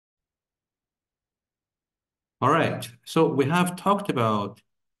All right, so we have talked about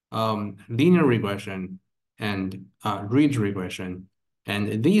linear regression and ridge regression,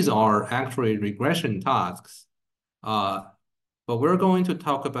 and these are actually regression tasks. Uh, but we're going to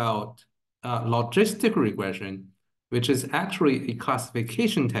talk about logistic regression, which is actually a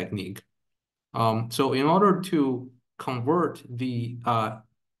classification technique. So in order to convert the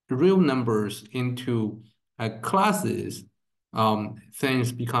real numbers into classes,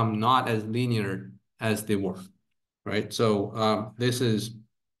 things become not as linear as they were, right? So this is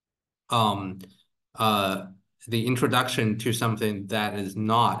um, uh, the introduction to something that is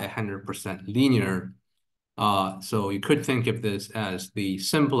not 100% linear. So you could think of this as the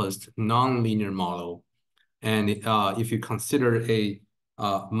simplest non-linear model. And if you consider a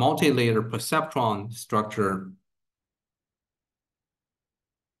multi-layer perceptron structure,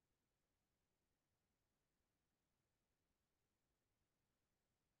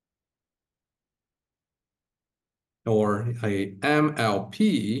 or a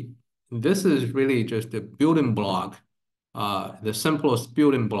MLP, this is really just the building block, the simplest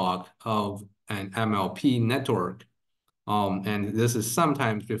building block of an MLP network. And this is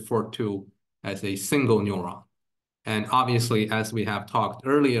sometimes referred to as a single neuron. And obviously, as we have talked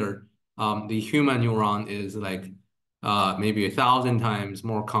earlier, the human neuron is like maybe 1,000 times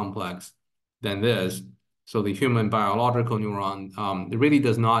more complex than this. So the human biological neuron it really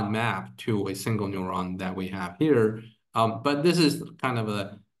does not map to a single neuron that we have here. But this is kind of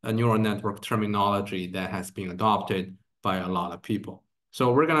a neural network terminology that has been adopted by a lot of people.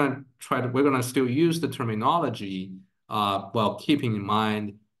 So we're gonna still use the terminology while keeping in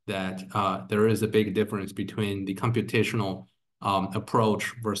mind that there is a big difference between the computational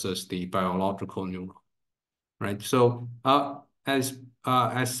approach versus the biological neuron, right? So as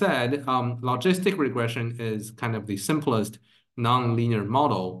I said, logistic regression is kind of the simplest nonlinear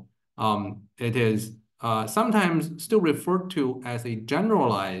model. It is sometimes still referred to as a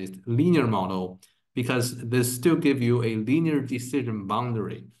generalized linear model because this still gives you a linear decision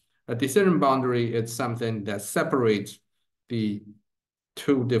boundary. A decision boundary is something that separates the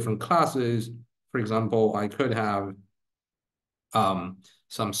two different classes. For example, I could have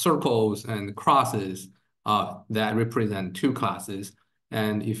some circles and crosses that represent two classes.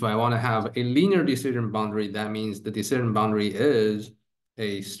 And if I want to have a linear decision boundary, that means the decision boundary is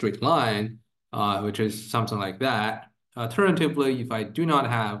a straight line, which is something like that. Alternatively, if I do not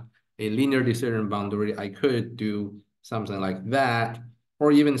have a linear decision boundary, I could do something like that,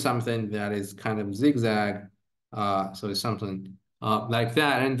 or even something that is kind of zigzag. So it's something like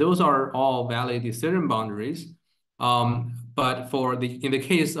that. And those are all valid decision boundaries. But in the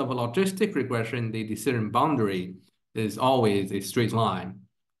case of a logistic regression, the decision boundary is always a straight line,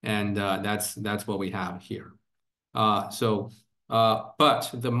 and that's what we have here. But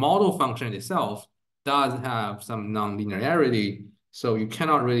the model function itself does have some nonlinearity, so you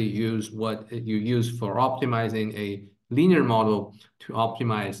cannot really use what you use for optimizing a linear model to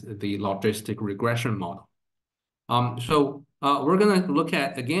optimize the logistic regression model. So we're going to look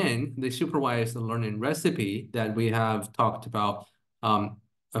at, again, the supervised learning recipe that we have talked about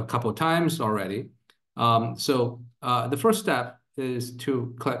a couple of times already. So the first step is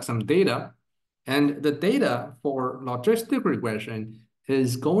to collect some data. And the data for logistic regression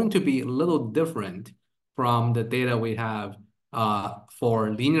is going to be a little different from the data we have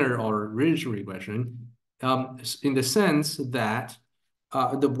for linear or ridge regression in the sense that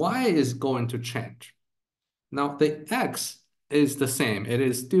the y is going to change. Now, the x is the same. It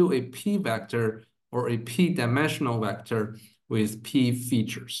is still a p-vector or a p-dimensional vector with p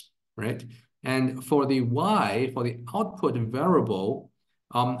features, right? And for the y, for the output variable,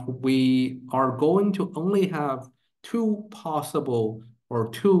 we are going to only have two possible or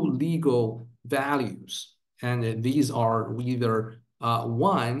two legal values. And these are either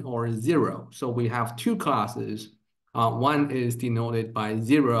 1 or 0. So we have two classes. One is denoted by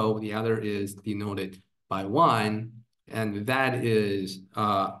 0. The other is denoted by 1, and that is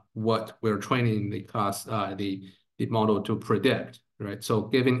what we're training the class, the model to predict, right? So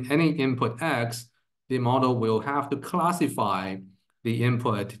given any input x, the model will have to classify the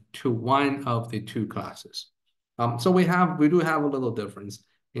input to one of the two classes. So we do have a little difference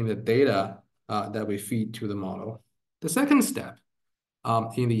in the data that we feed to the model. The second step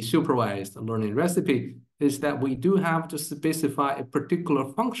in the supervised learning recipe is that we do have to specify a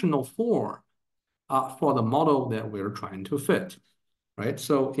particular functional form for the model that we're trying to fit, right?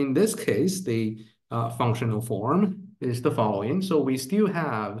 So in this case, the functional form is the following. So we still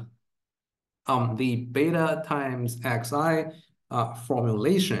have the beta times xi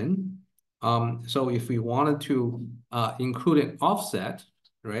formulation. So if we wanted to include an offset,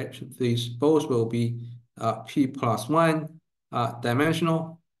 right, these both will be p plus 1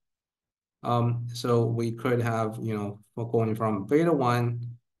 dimensional. So we could have, we're going from beta 1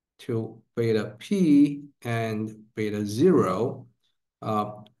 to beta p and beta 0,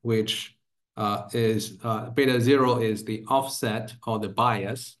 which is beta 0 is the offset or the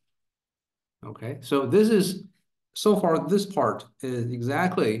bias. Okay, so so far this part is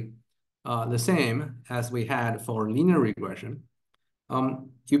exactly the same as we had for linear regression.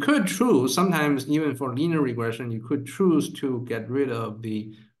 You could choose, sometimes even for linear regression, you could choose to get rid of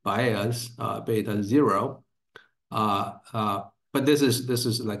the bias beta 0, but this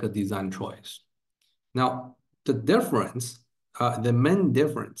is like a design choice. Now, the difference, the main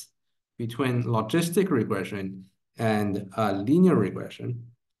difference between logistic regression and linear regression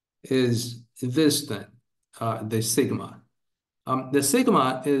is this thing, the sigma. The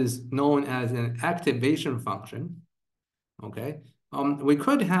sigma is known as an activation function. Okay, we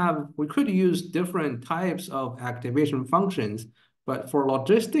could use different types of activation functions, but for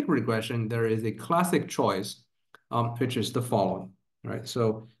logistic regression, there is a classic choice, which is the following, right?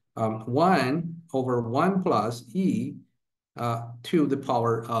 So 1 over 1 plus e to the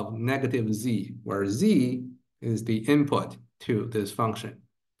power of negative z, where z is the input to this function.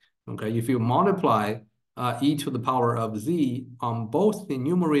 Okay, if you multiply e to the power of z on both the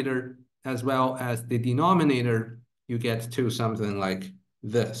numerator as well as the denominator, you get to something like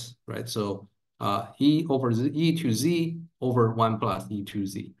this, right? So e over z, e to z over 1 plus e to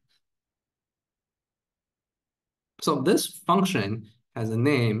z. So this function has a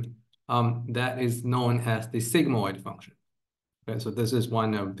name that is known as the sigmoid function. Okay, so this is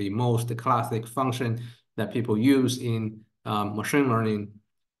one of the most classic functions that people use in machine learning.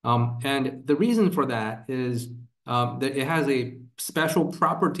 And the reason for that is that it has a special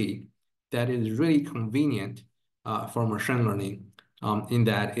property that is really convenient for machine learning in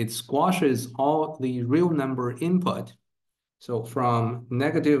that it squashes all the real number input. So from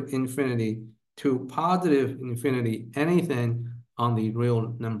negative infinity to positive infinity, anything on the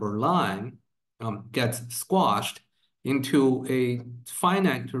real number line gets squashed into a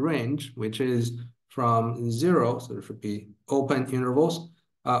finite range, which is from 0, so there should be open intervals,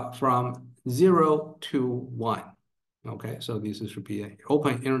 from 0 to 1. Okay, so this should be an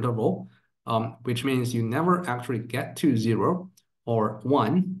open interval, which means you never actually get to 0 or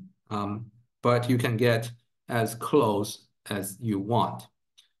 1, but you can get as close as you want.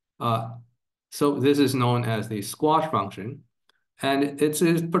 So this is known as the squash function, and it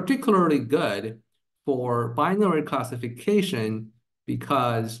is particularly good for binary classification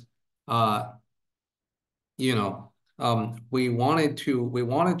because we wanted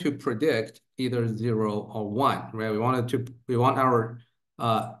to predict either 0 or 1, right? We want our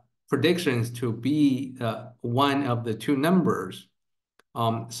predictions to be one of the two numbers.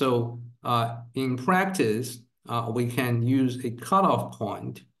 So in practice, we can use a cutoff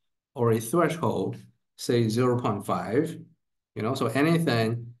point or a threshold, say 0.5. So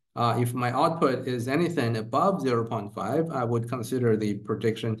anything, if my output is anything above 0.5, I would consider the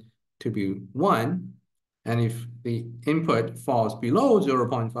prediction to be 1. And if the input falls below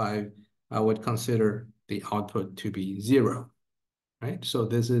 0.5, I would consider the output to be 0, right? So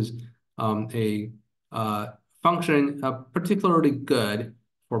this is a function particularly good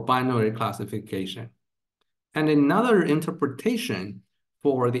for binary classification. And another interpretation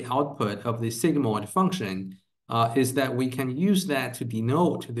for the output of the sigmoid function is that we can use that to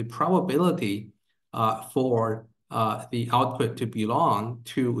denote the probability for the output to belong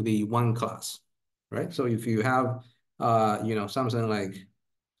to the 1 class, right? So if you have, something like,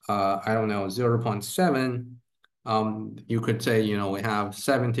 I don't know, 0.7, you could say, we have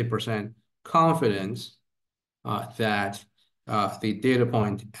 70% confidence that the data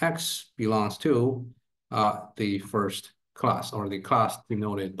point X belongs to the first class, or the class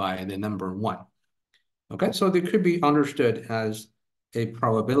denoted by the number 1. Okay, so they could be understood as a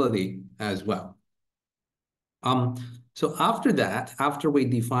probability as well. So after that, after we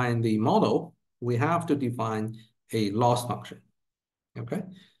define the model, we have to define a loss function. Okay,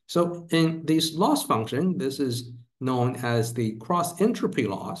 so in this loss function, this is known as the cross entropy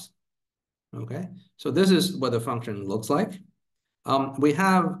loss. Okay, so this is what the function looks like. We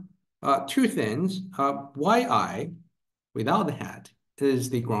have two things. Yi without the hat is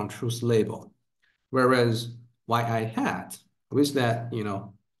the ground truth label, whereas yi hat with that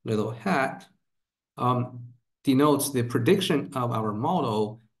little hat denotes the prediction of our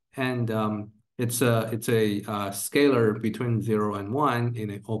model, and it's a scalar between 0 and 1 in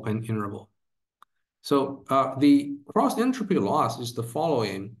an open interval. So the cross entropy loss is the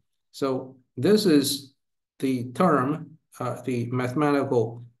following. So this is the term, the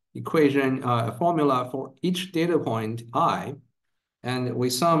mathematical equation, a formula for each data point I, and we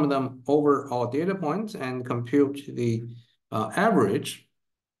sum them over all data points and compute the average,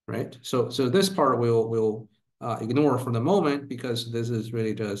 right? So this part we'll ignore for the moment because this is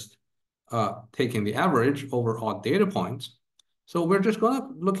really just taking the average over all data points. So we're just going to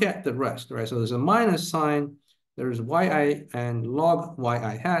look at the rest, right? So there's a minus sign, there's yi and log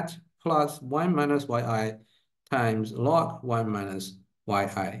yi hat plus 1 minus yi times log 1 minus yi,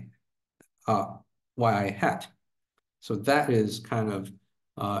 yi hat. So that is kind of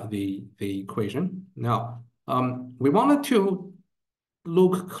the equation. Now, we wanted to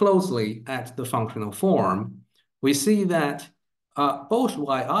look closely at the functional form. We see that both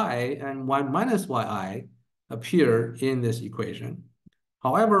yi and 1 minus yi appear in this equation.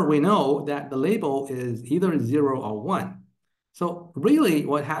 However, we know that the label is either 0 or 1. So really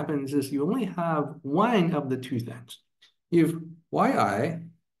what happens is you only have one of the two things. If yi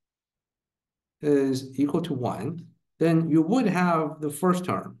is equal to 1, then you would have the first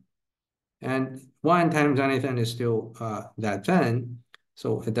term. And 1 times anything is still that 10.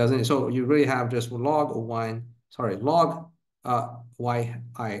 So it doesn't, so you really have just log 1, sorry, log yi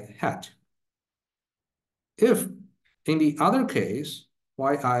hat. If in the other case,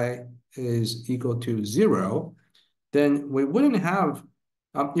 yi is equal to 0, then we wouldn't have,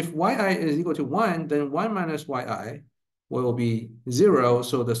 if yi is equal to 1, then 1 minus yi will be 0,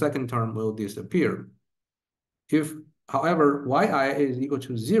 so the second term will disappear. If, however, yi is equal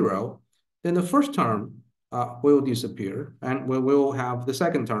to 0, then the first term will disappear, and we will have the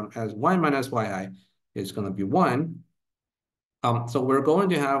second term as 1 minus yi is going to be 1. So we're going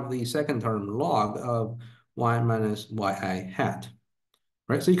to have the second term log of 1 minus yi hat,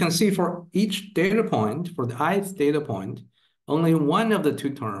 right? So you can see for each data point, for the ith data point, only one of the two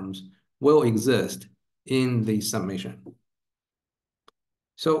terms will exist in the summation.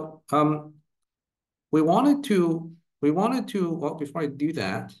 So we wanted to, well, before I do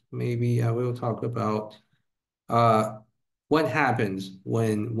that, maybe I will talk about what happens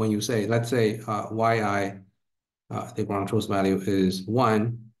when you say, let's say yi, the ground truth value is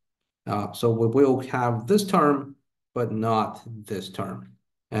 1. So we will have this term, but not this term.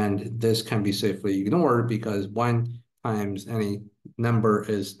 And this can be safely ignored because 1 times any number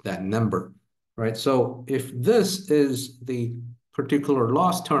is that number, right? So if this is the particular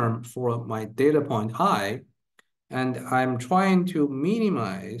loss term for my data point I, and I'm trying to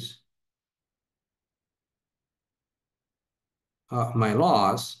minimize my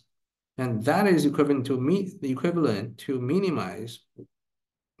loss, and that is equivalent to minimize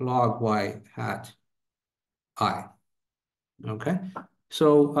log y hat I. Okay,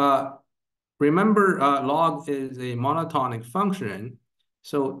 so remember log is a monotonic function.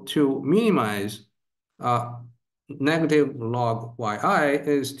 So to minimize negative log yi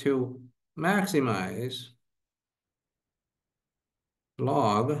is to maximize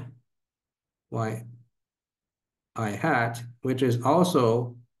log y I hat, which is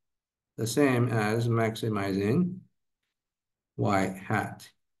also the same as maximizing y hat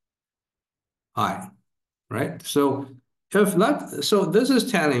I, right? So if that, so this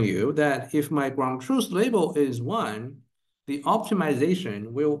is telling you that if my ground truth label is 1, the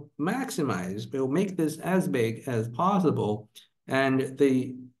optimization will maximize, will make this as big as possible. And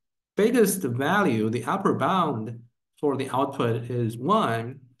the biggest value, the upper bound for the output is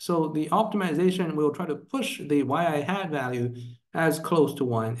 1. So the optimization will try to push the yi hat value as close to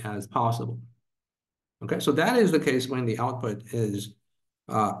 1 as possible. Okay, so that is the case when the output is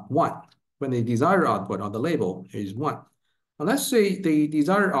 1, when the desired output or the label is 1. Now let's say the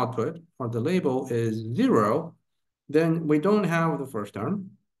desired output or the label is 0, then we don't have the first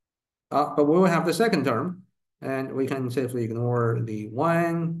term, but we will have the second term, and we can safely ignore the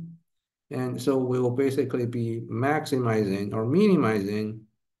 1. And so we will basically be maximizing or minimizing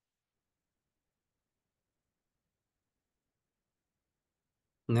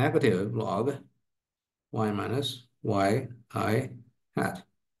negative log y minus yi hat.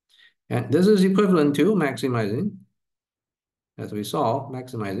 And this is equivalent to maximizing, as we saw,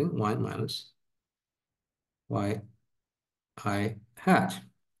 maximizing 1 minus yi hat.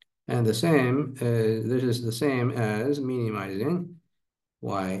 And the same, this is the same as minimizing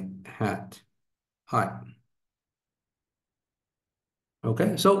y hat I.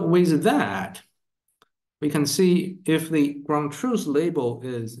 Okay, so with that, we can see if the ground truth label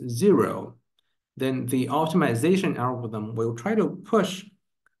is 0, then the optimization algorithm will try to push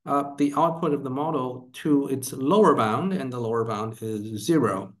the output of the model to its lower bound, and the lower bound is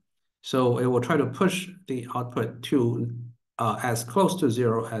 0. So it will try to push the output to as close to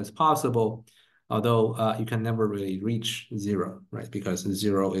 0 as possible. although you can never really reach zero, right? Because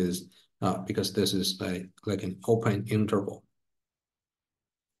zero is because this is like an open interval.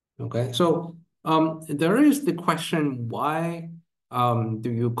 Okay, so there is the question, why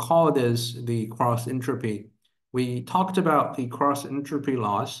do you call this the cross entropy? We talked about the cross entropy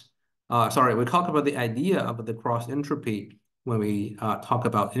loss. Sorry, we talked about the idea of the cross entropy when we talk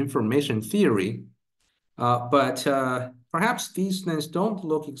about information theory. But perhaps these things don't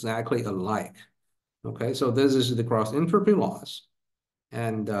look exactly alike. Okay, so this is the cross entropy loss,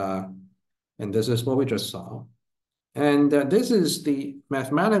 and this is what we just saw. And this is the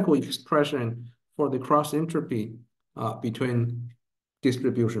mathematical expression for the cross entropy between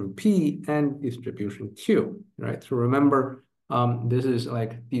distribution P and distribution Q, right? So remember, this is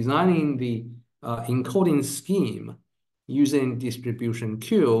like designing the encoding scheme using distribution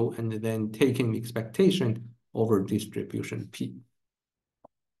Q and then taking the expectation over distribution P.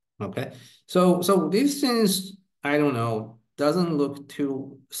 Okay, so these things, I don't know, doesn't look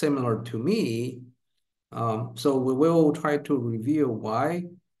too similar to me. So we will try to review why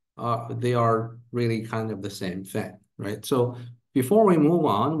they are really kind of the same thing, right? So before we move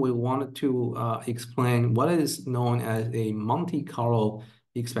on, we wanted to explain what is known as a Monte Carlo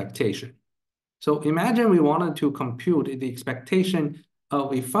expectation. So imagine we wanted to compute the expectation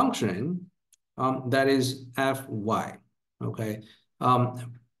of a function that is fy, okay?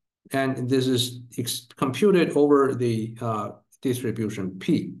 And this is computed over the distribution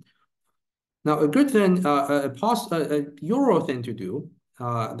P. Now, a good thing, a Euro thing to do,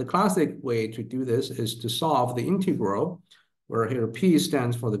 the classic way to do this is to solve the integral, where here P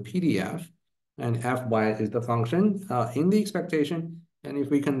stands for the PDF, and Fy is the function in the expectation. And if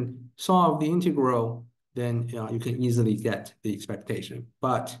we can solve the integral, then you can easily get the expectation.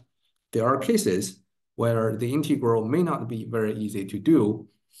 But there are cases where the integral may not be very easy to do.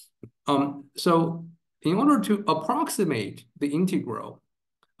 So in order to approximate the integral,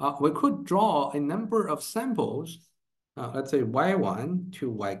 we could draw a number of samples, let's say y1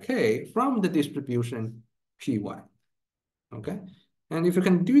 to yk from the distribution py, okay? And if you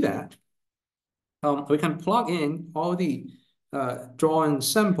can do that, we can plug in all the drawn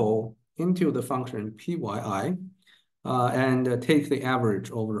sample into the function pyi and take the average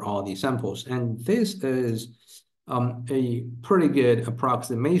over all the samples. And this is a pretty good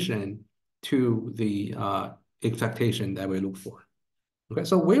approximation to the expectation that we look for. Okay,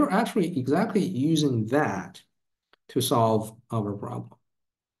 so we're actually exactly using that to solve our problem.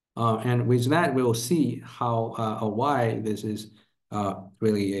 And with that, we'll see how or why this is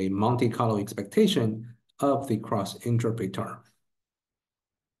really a Monte Carlo expectation of the cross entropy term.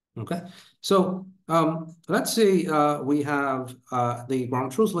 Okay, so let's say we have the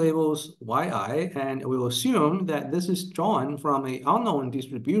ground truth labels yi, and we'll assume that this is drawn from an unknown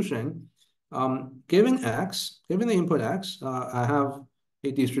distribution. Given x, given the input x, I have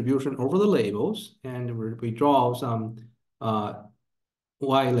a distribution over the labels, and we draw some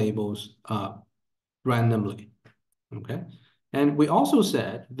y labels randomly, okay? And we also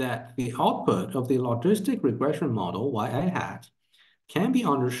said that the output of the logistic regression model, yi hat, can be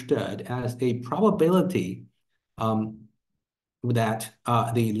understood as a probability that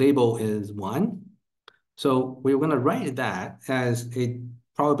the label is 1. So we're going to write that as a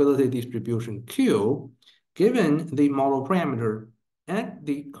probability distribution Q given the model parameter and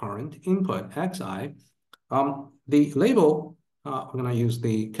the current input xi. The label, we're going to use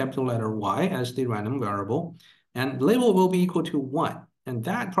the capital letter Y as the random variable, and label will be equal to 1. And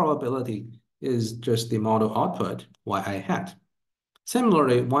that probability is just the model output, yi hat.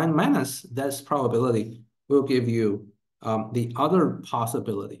 Similarly, 1 minus this probability will give you the other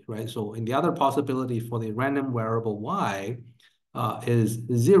possibility, right? So in the other possibility for the random variable y is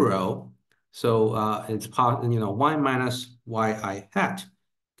 0. So it's 1 minus yi hat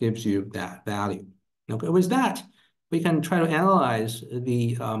gives you that value. Okay, with that, we can try to analyze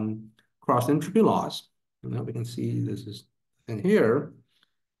the cross entropy loss. Now we can see this is in here.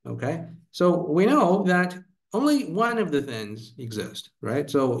 Okay, so we know that only one of the things exist, right?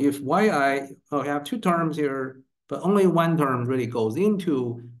 So if yi, I have two terms here, but only one term really goes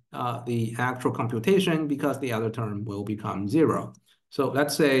into the actual computation because the other term will become 0. So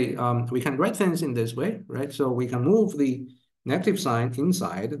let's say we can write things in this way, right? So we can move the negative sign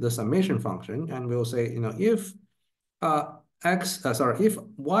inside the summation function, and we'll say, if if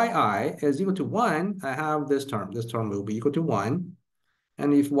yi is equal to 1, I have this term. This term will be equal to 1.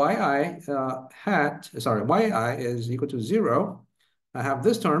 And if yi is equal to 0, I have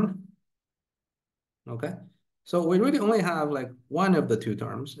this term. Okay, so we really only have like one of the two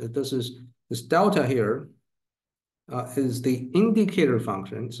terms. This delta here is the indicator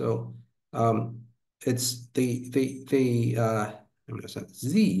function. So it's let me just say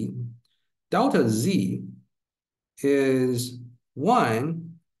Z, delta Z is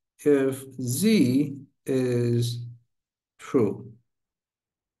 1 if Z is true.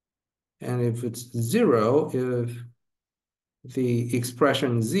 And if it's 0, if the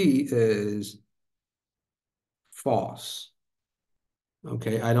expression Z is false.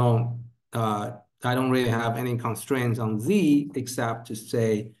 Okay, I don't really have any constraints on Z except to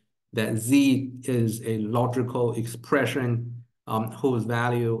say that Z is a logical expression whose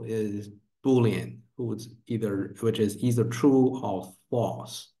value is Boolean, which is either true or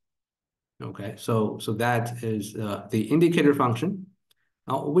false. Okay, so that is the indicator function.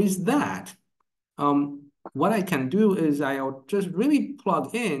 Now with that, what I can do is I'll just really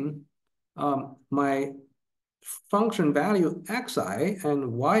plug in my function value xi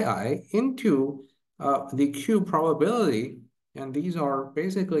and yi into the Q probability, and these are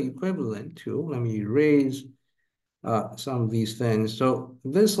basically equivalent to, let me erase some of these things. So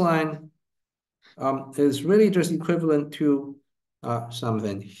this line is really just equivalent to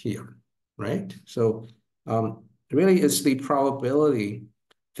something here, right? So really it's the probability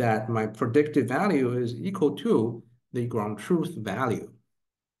that my predicted value is equal to the ground truth value,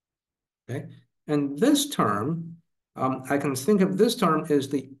 okay? And this term, I can think of this term as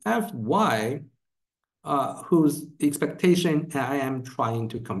the Fy whose expectation I am trying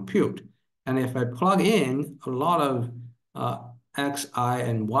to compute. And if I plug in a lot of xi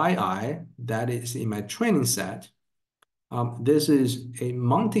and yi that is in my training set, this is a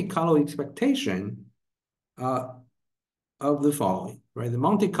Monte Carlo expectation of the following, right? The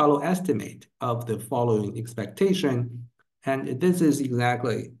Monte Carlo estimate of the following expectation. And this is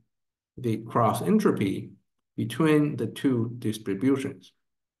exactly the cross entropy between the two distributions,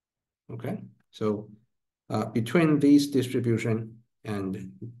 okay? So between these distribution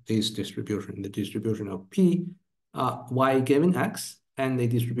and this distribution, the distribution of P, y given x, and the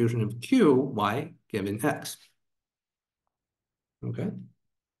distribution of Q, y given x, okay?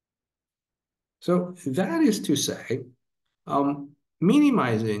 So that is to say,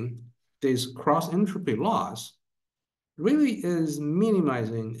 minimizing this cross entropy loss really is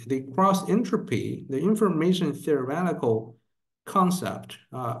minimizing the cross entropy, the information theoretical concept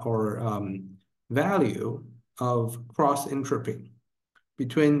or value of cross entropy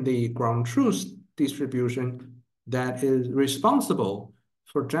between the ground truth distribution that is responsible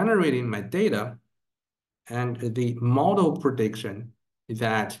for generating my data and the model prediction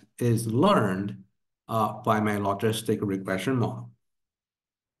that is learned by my logistic regression model.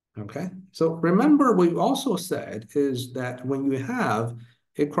 Okay, so remember we also said is that when you have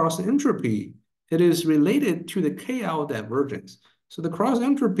a cross entropy, it is related to the KL divergence. So the cross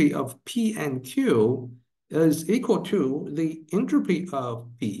entropy of P and Q is equal to the entropy of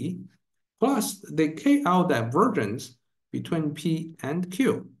P plus the KL divergence between P and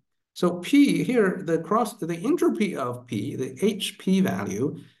Q. So P here, the entropy of P, the HP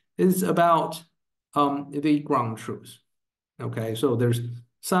value, is about the ground truth. Okay, so there's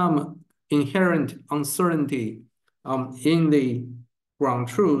some inherent uncertainty in the ground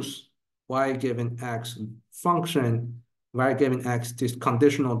truth y given x function, y given x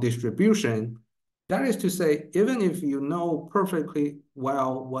conditional distribution. That is to say, even if you know perfectly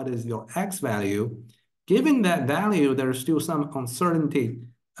well what is your x value, given that value, there's still some uncertainty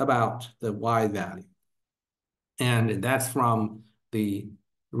about the y value. And that's from the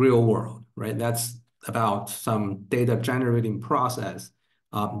real world, right? That's about some data generating process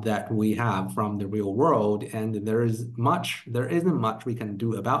that we have from the real world, and there isn't much we can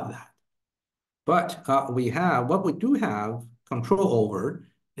do about that. But what we do have control over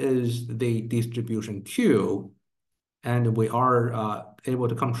is the distribution Q, and we are able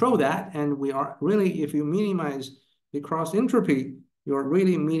to control that. And we are really, if you minimize the cross entropy, you're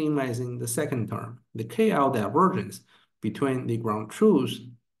really minimizing the second term, the KL divergence between the ground truth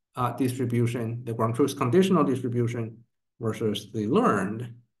distribution, the ground truth conditional distribution versus the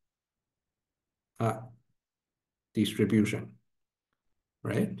learned distribution,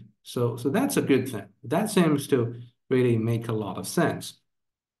 right? So that's a good thing. That seems to really make a lot of sense.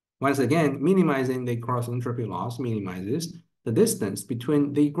 Once again, minimizing the cross entropy loss minimizes the distance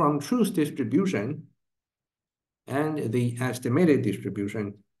between the ground truth distribution and the estimated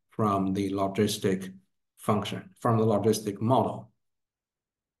distribution from the logistic function, from the logistic model.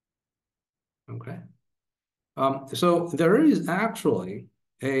 Okay. So there is actually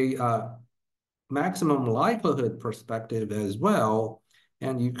a maximum likelihood perspective as well.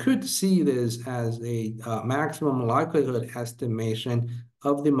 And you could see this as a maximum likelihood estimation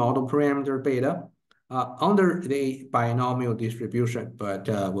of the model parameter beta under the binomial distribution, but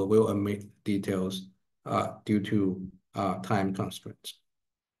we will omit details due to time constraints.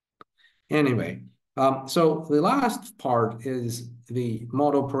 Anyway, so the last part is the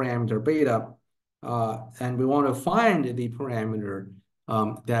model parameter beta, and we want to find the parameter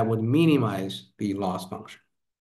that would minimize the loss function.